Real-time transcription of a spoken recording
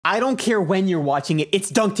I don't care when you're watching it. It's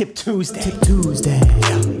Dunk Tip Tuesday. Tip Tuesday.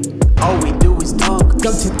 All we do is dunk.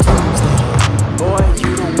 Dunk Tip Tuesday. Boy,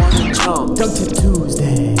 you don't want to jump. Dunk Tip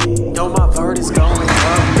Tuesday. Know my vert is going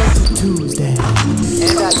up. Dunk Tip Tuesday.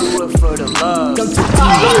 And I do it for the love. Dunk Tip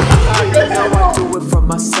Tuesday. Now I do it for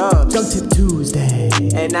my subs. Dunk Tip Tuesday.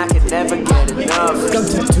 And I can never get enough.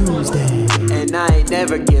 Dunk Tip Tuesday. And I ain't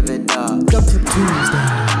never giving up. Dunk Tip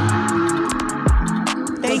Tuesday.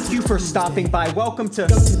 Thank you for stopping by. Welcome to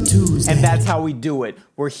Dunk Tip Tuesday. And That's How We Do It.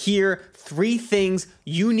 We're here. 3 things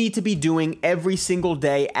you need to be doing every single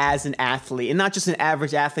day as an athlete. And not just an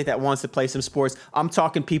average athlete that wants to play some sports. I'm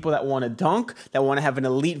talking people that want to dunk, that want to have an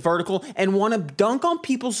elite vertical, and want to dunk on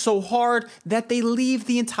people so hard that they leave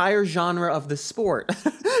the entire genre of the sport.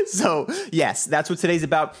 So, yes, that's what today's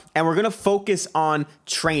about. And we're going to focus on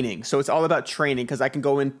training. So it's all about training because I can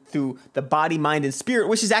go in through the body, mind, and spirit,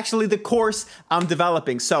 which is actually the course I'm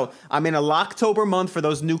developing. So I'm in a Locktober month for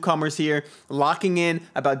those newcomers here, locking in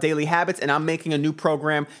about daily habits. And I'm making a new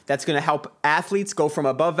program that's going to help athletes go from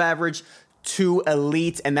above average to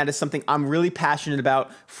elite, and that is something I'm really passionate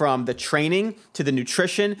about, from the training to the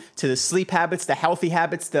nutrition to the sleep habits, the healthy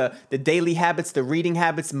habits, the daily habits, the reading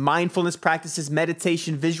habits, mindfulness practices,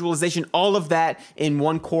 meditation, visualization, all of that in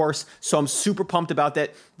one course. So I'm super pumped about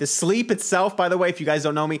that. The sleep itself, by the way, if you guys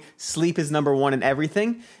don't know me, sleep is number 1 in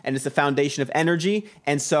everything, and it's the foundation of energy.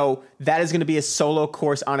 And so that is going to be a solo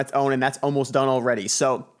course on its own, and that's almost done already.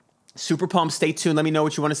 So super pumped. Stay tuned. Let me know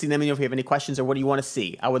what you want to see. Let me know if you have any questions or what do you want to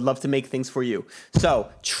see. I would love to make things for you. So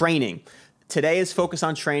training. Today is focused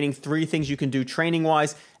on training. 3 things you can do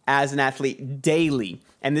training-wise as an athlete daily.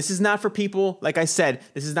 And this is not for people, like I said,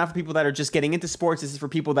 this is not for people that are just getting into sports. This is for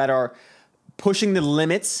people that are pushing the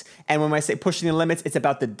limits. And when I say pushing the limits, it's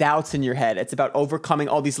about the doubts in your head. It's about overcoming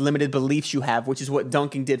all these limited beliefs you have, which is what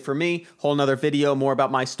dunking did for me. Whole nother video, more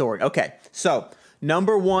about my story. Okay, so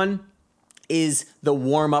number 1 is the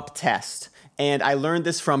warm-up test. And I learned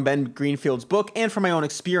this from Ben Greenfield's book and from my own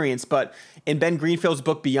experience. But in Ben Greenfield's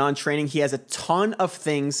book, Beyond Training, he has a ton of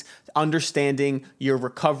things understanding your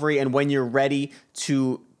recovery and when you're ready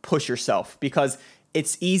to push yourself. Because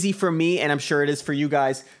it's easy for me, and I'm sure it is for you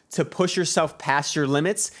guys, to push yourself past your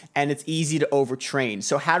limits, and it's easy to overtrain.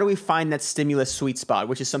 So how do we find that stimulus sweet spot,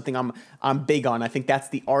 which is something I'm big on. I think that's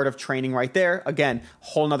the art of training right there. Again,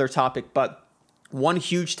 whole nother topic, but one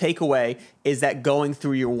huge takeaway is that going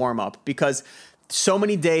through your warm-up, because so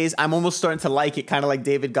many days I'm almost starting to like it, kind of like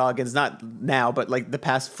David Goggins, not now, but like the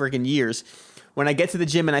past friggin' years. When I get to the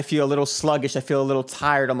gym and I feel a little sluggish, I feel a little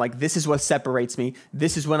tired, I'm like, this is what separates me.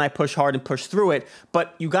 This is when I push hard and push through it.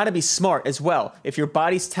 But you got to be smart as well. If your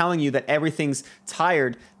body's telling you that everything's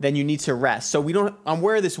tired, then you need to rest. So I'm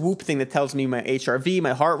wearing this Whoop thing that tells me my HRV,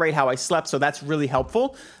 my heart rate, how I slept. So that's really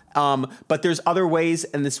helpful. But there's other ways,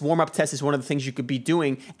 and this warm-up test is one of the things you could be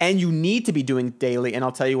doing, and you need to be doing daily, and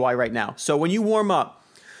I'll tell you why right now. So when you warm up,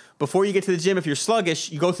 before you get to the gym, if you're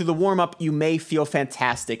sluggish, you go through the warm-up, you may feel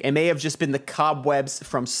fantastic. It may have just been the cobwebs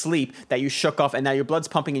from sleep that you shook off, and now your blood's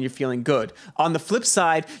pumping and you're feeling good. On the flip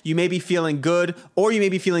side, you may be feeling good, or you may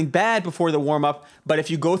be feeling bad before the warm-up, but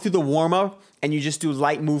if you go through the warm-up and you just do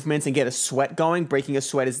light movements and get a sweat going, breaking a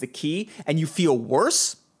sweat is the key, and you feel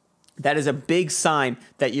worse, that is a big sign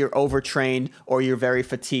that you're overtrained or you're very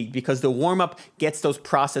fatigued, because the warm-up gets those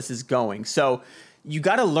processes going. So you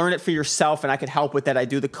got to learn it for yourself, and I could help with that. I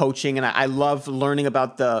do the coaching, and I love learning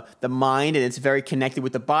about the mind, and it's very connected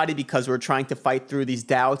with the body because we're trying to fight through these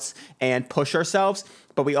doubts and push ourselves,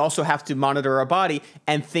 but we also have to monitor our body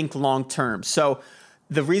and think long-term. So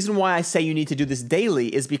the reason why I say you need to do this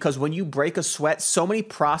daily is because when you break a sweat, so many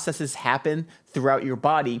processes happen throughout your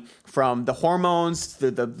body, from the hormones,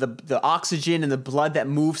 the oxygen and the blood that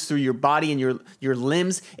moves through your body and your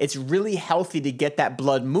limbs. It's really healthy to get that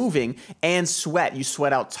blood moving and sweat. You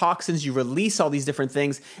sweat out toxins, you release all these different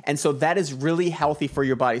things. And so that is really healthy for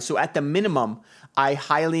your body. So at the minimum, I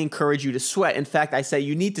highly encourage you to sweat. In fact, I say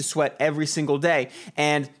you need to sweat every single day.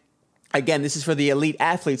 And again, this is for the elite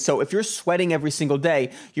athletes. So if you're sweating every single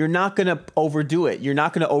day, you're not going to overdo it. You're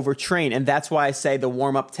not going to overtrain. And that's why I say the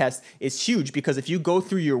warm-up test is huge, because if you go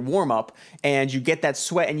through your warm-up and you get that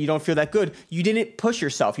sweat and you don't feel that good, you didn't push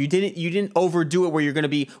yourself. You didn't overdo it where you're going to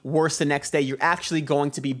be worse the next day. You're actually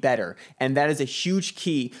going to be better. And that is a huge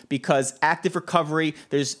key, because active recovery,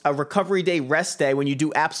 there's a recovery day, rest day, when you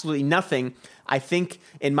do absolutely nothing. I think,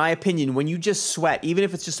 in my opinion, when you just sweat, even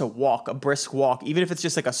if it's just a walk, a brisk walk, even if it's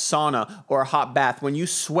just like a sauna or a hot bath, when you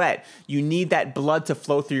sweat, you need that blood to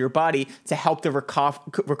flow through your body to help the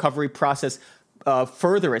recovery process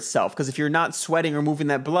further itself. Because if you're not sweating or moving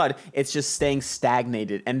that blood, it's just staying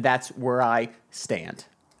stagnated. And that's where I stand.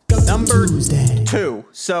 Number Tuesday. 2.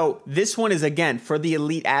 So this one is, again, for the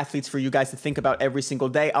elite athletes, for you guys to think about every single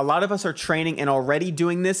day. A lot of us are training and already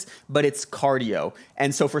doing this, but it's cardio.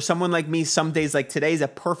 And so for someone like me, some days like today is a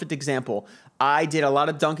perfect example. I did a lot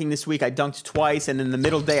of dunking this week. I dunked twice, and in the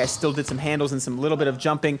middle day, I still did some handles and some little bit of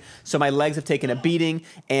jumping. So my legs have taken a beating,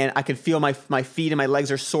 and I can feel my feet and my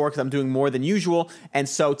legs are sore because I'm doing more than usual. And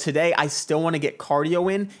so today, I still want to get cardio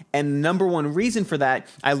in. And number one reason for that,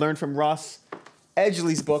 I learned from Ross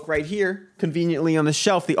Edgley's book right here, conveniently on the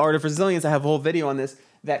shelf, The Art of Resilience. I have a whole video on this,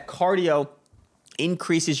 that cardio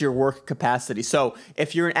increases your work capacity. So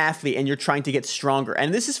if you're an athlete and you're trying to get stronger,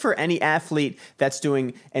 and this is for any athlete that's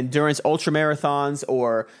doing endurance ultra marathons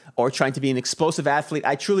or trying to be an explosive athlete,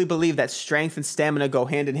 I truly believe that strength and stamina go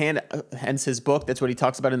hand in hand, hence his book. That's what he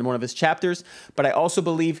talks about in one of his chapters. But I also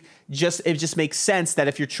believe it just makes sense that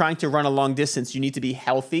if you're trying to run a long distance, you need to be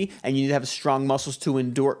healthy and you need to have strong muscles to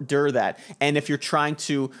endure that. And if you're trying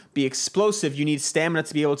to be explosive, you need stamina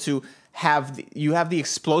to be able to have the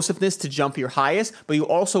explosiveness to jump your highest, but you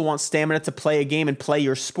also want stamina to play a game and play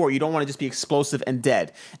your sport. You don't want to just be explosive and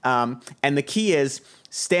dead. And the key is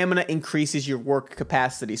stamina increases your work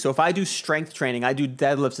capacity. So if I do strength training, I do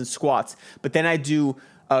deadlifts and squats, but then I do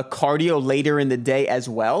cardio later in the day as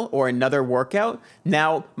well, or another workout,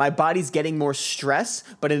 now my body's getting more stress,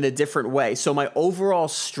 but in a different way. So my overall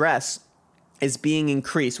stress is being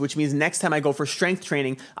increased, which means next time I go for strength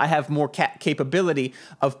training, I have more capability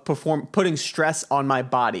of putting stress on my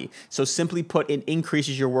body. So simply put, it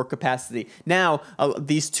increases your work capacity. Now,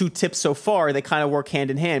 these two tips so far, they kind of work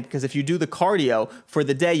hand in hand, because if you do the cardio for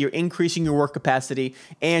the day, you're increasing your work capacity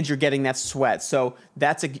and you're getting that sweat. So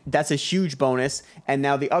that's a huge bonus. And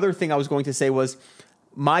now the other thing I was going to say was,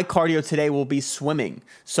 my cardio today will be swimming.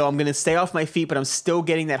 So I'm going to stay off my feet, but I'm still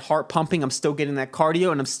getting that heart pumping. I'm still getting that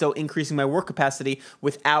cardio, and I'm still increasing my work capacity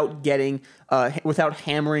without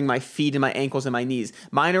hammering my feet and my ankles and my knees.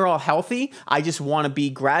 Mine are all healthy. I just want to be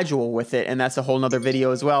gradual with it. And that's a whole nother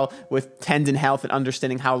video as well, with tendon health and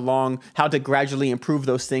understanding how to gradually improve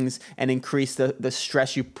those things and increase the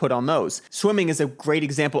stress you put on those. Swimming is a great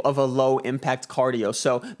example of a low impact cardio.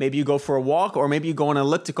 So maybe you go for a walk, or maybe you go on an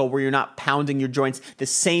elliptical where you're not pounding your joints the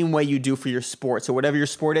same way you do for your sport. So whatever your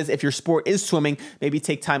sport is, if your sport is swimming, maybe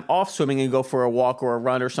take time off swimming and go for a walk or a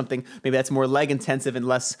run or something. Maybe that's more leg intensive and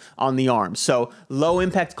less on the arms. So low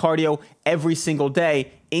impact cardio every single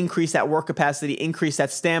day, increase that work capacity, increase that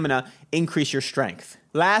stamina, increase your strength.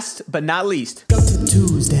 Last but not least,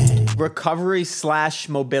 Tuesday.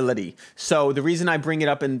 recovery/mobility. So the reason I bring it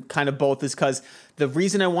up in kind of both is because the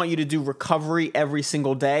reason I want you to do recovery every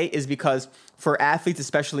single day is because for athletes,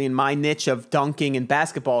 especially in my niche of dunking and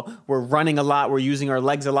basketball, we're running a lot, we're using our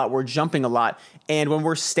legs a lot, we're jumping a lot. And when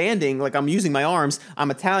we're standing, like I'm using my arms,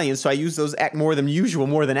 I'm Italian, so I use those more than usual,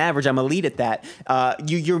 more than average. I'm elite at that.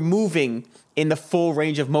 You're moving in the full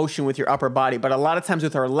range of motion with your upper body. But a lot of times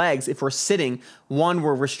with our legs, if we're sitting, one,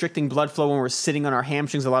 we're restricting blood flow when we're sitting on our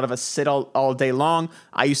hamstrings. A lot of us sit all day long.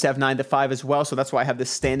 I used to have 9 to 5 as well, so that's why I have this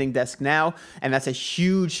standing desk now. And that's a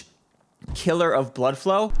huge killer of blood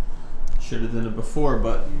flow. Should have done it before,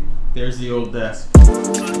 but there's the old desk.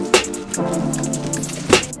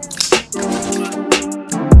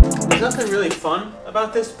 There's nothing really fun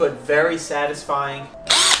about this, but very satisfying.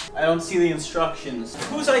 I don't see the instructions.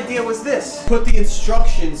 Whose idea was this? Put the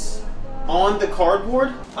instructions on the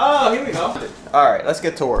cardboard? Oh, here we go. All right, let's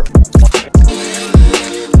get to work.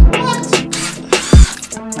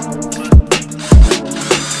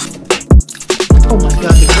 Oh my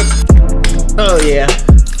God. Oh yeah.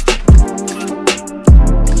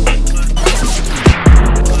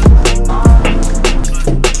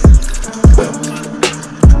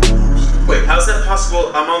 Wait, how's that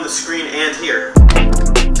possible? I'm on the screen and here.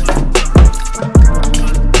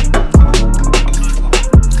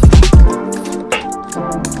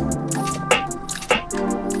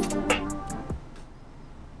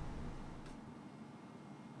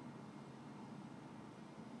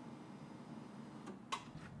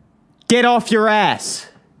 Get off your ass.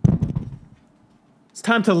 It's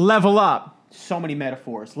time to level up. So many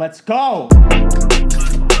metaphors. Let's go.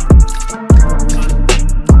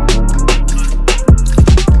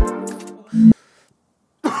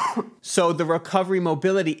 So the recovery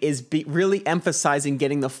mobility is really emphasizing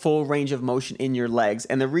getting the full range of motion in your legs.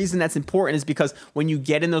 And the reason that's important is because when you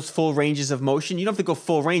get in those full ranges of motion, you don't have to go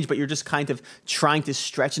full range, but you're just kind of trying to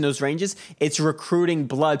stretch in those ranges. It's recruiting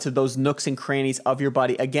blood to those nooks and crannies of your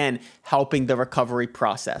body, again, helping the recovery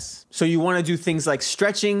process. So you want to do things like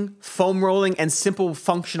stretching, foam rolling, and simple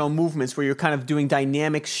functional movements where you're kind of doing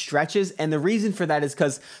dynamic stretches. And the reason for that is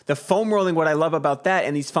because the foam rolling, what I love about that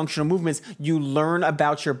and these functional movements, you learn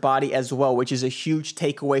about your body as as well, which is a huge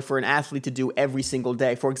takeaway for an athlete to do every single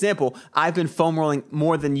day. For example, I've been foam rolling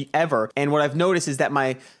more than ever, and what I've noticed is that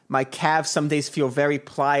my calves some days feel very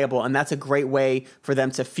pliable, and that's a great way for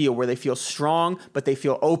them to feel, where they feel strong, but they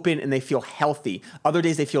feel open and they feel healthy. Other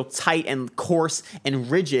days they feel tight and coarse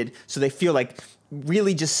and rigid, so they feel like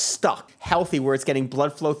really just stuck. Healthy, where it's getting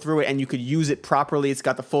blood flow through it and you could use it properly. It's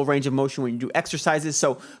got the full range of motion when you do exercises.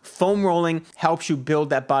 So foam rolling helps you build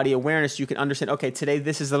that body awareness. You can understand, okay, today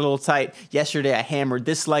this is a little tight. Yesterday I hammered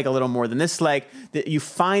this leg a little more than this leg. That you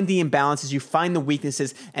find the imbalances, you find the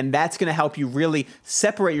weaknesses, and that's going to help you really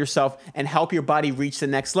separate yourself and help your body reach the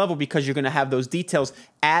next level, because you're going to have those details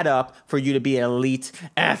add up for you to be an elite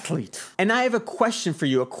athlete. And I have a question for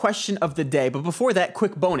you, a question of the day. But before that,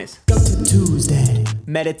 quick bonus. Tuesday.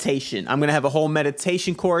 Meditation. I'm going to have a whole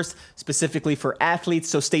meditation course specifically for athletes,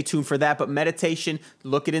 so stay tuned for that. But meditation,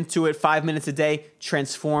 look into it, 5 minutes a day,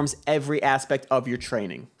 transforms every aspect of your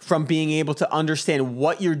training. From being able to understand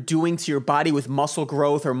what you're doing to your body with muscle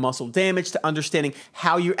growth or muscle damage, to understanding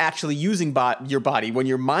how you're actually using your body. When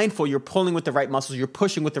you're mindful, you're pulling with the right muscles, you're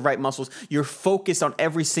pushing with the right muscles, you're focused on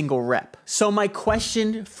every single rep. So my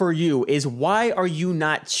question for you is, why are you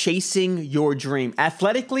not chasing your dream,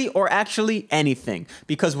 athletically or actually anything?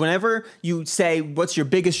 Because whenever you say, what's your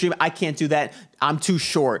biggest dream? I can't do that. I'm too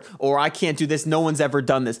short, or I can't do this. No one's ever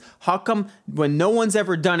done this. How come when no one's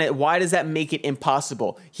ever done it, why does that make it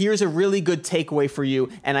impossible? Here's a really good takeaway for you.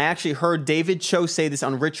 And I actually heard David Cho say this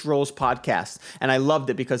on Rich Roll's podcast. And I loved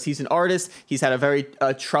it because he's an artist. He's had a very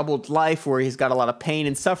troubled life where he's got a lot of pain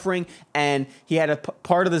and suffering. And he had a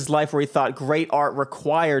part of his life where he thought great art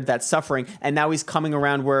required that suffering. And now he's coming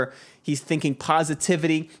around where he's thinking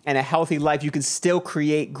positivity and a healthy life. You can still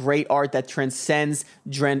create great art that transcends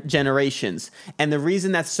generations. And the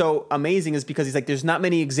reason that's so amazing is because he's like, there's not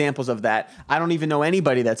many examples of that. I don't even know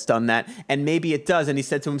anybody that's done that. And maybe it does. And he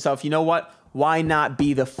said to himself, you know what? Why not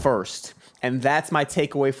be the first? And that's my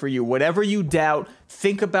takeaway for you. Whatever you doubt,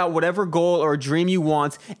 think about whatever goal or dream you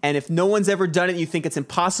want. And if no one's ever done it, you think it's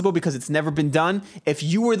impossible because it's never been done. If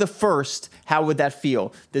you were the first, how would that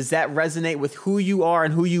feel? Does that resonate with who you are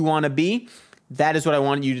and who you want to be? That is what I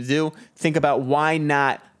want you to do. Think about why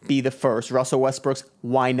not be the first. Russell Westbrook's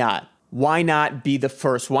why not? Why not be the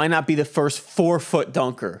first? Why not be the first 4-foot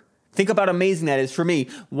dunker? Think about how amazing that is for me.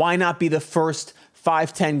 Why not be the first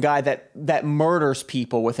 5'10" guy that murders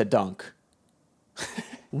people with a dunk?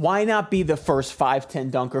 Why not be the first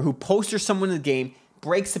 5'10" dunker who posters someone in the game,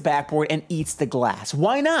 breaks the backboard, and eats the glass?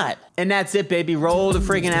 Why not? And that's it, baby. Roll the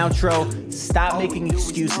friggin' outro. Stop making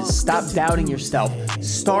excuses. Stop doubting yourself.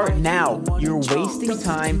 Start now. You're wasting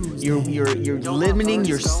time. You're limiting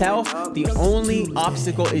yourself. The only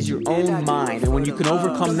obstacle is your own mind. And when you can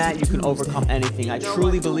overcome that, you can overcome anything. I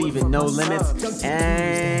truly believe in no limits.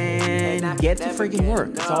 And get to friggin' work.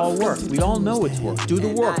 It's all work. We all know it's work. Do the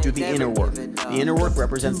work. Do the inner work. The inner work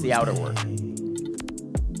represents the outer work.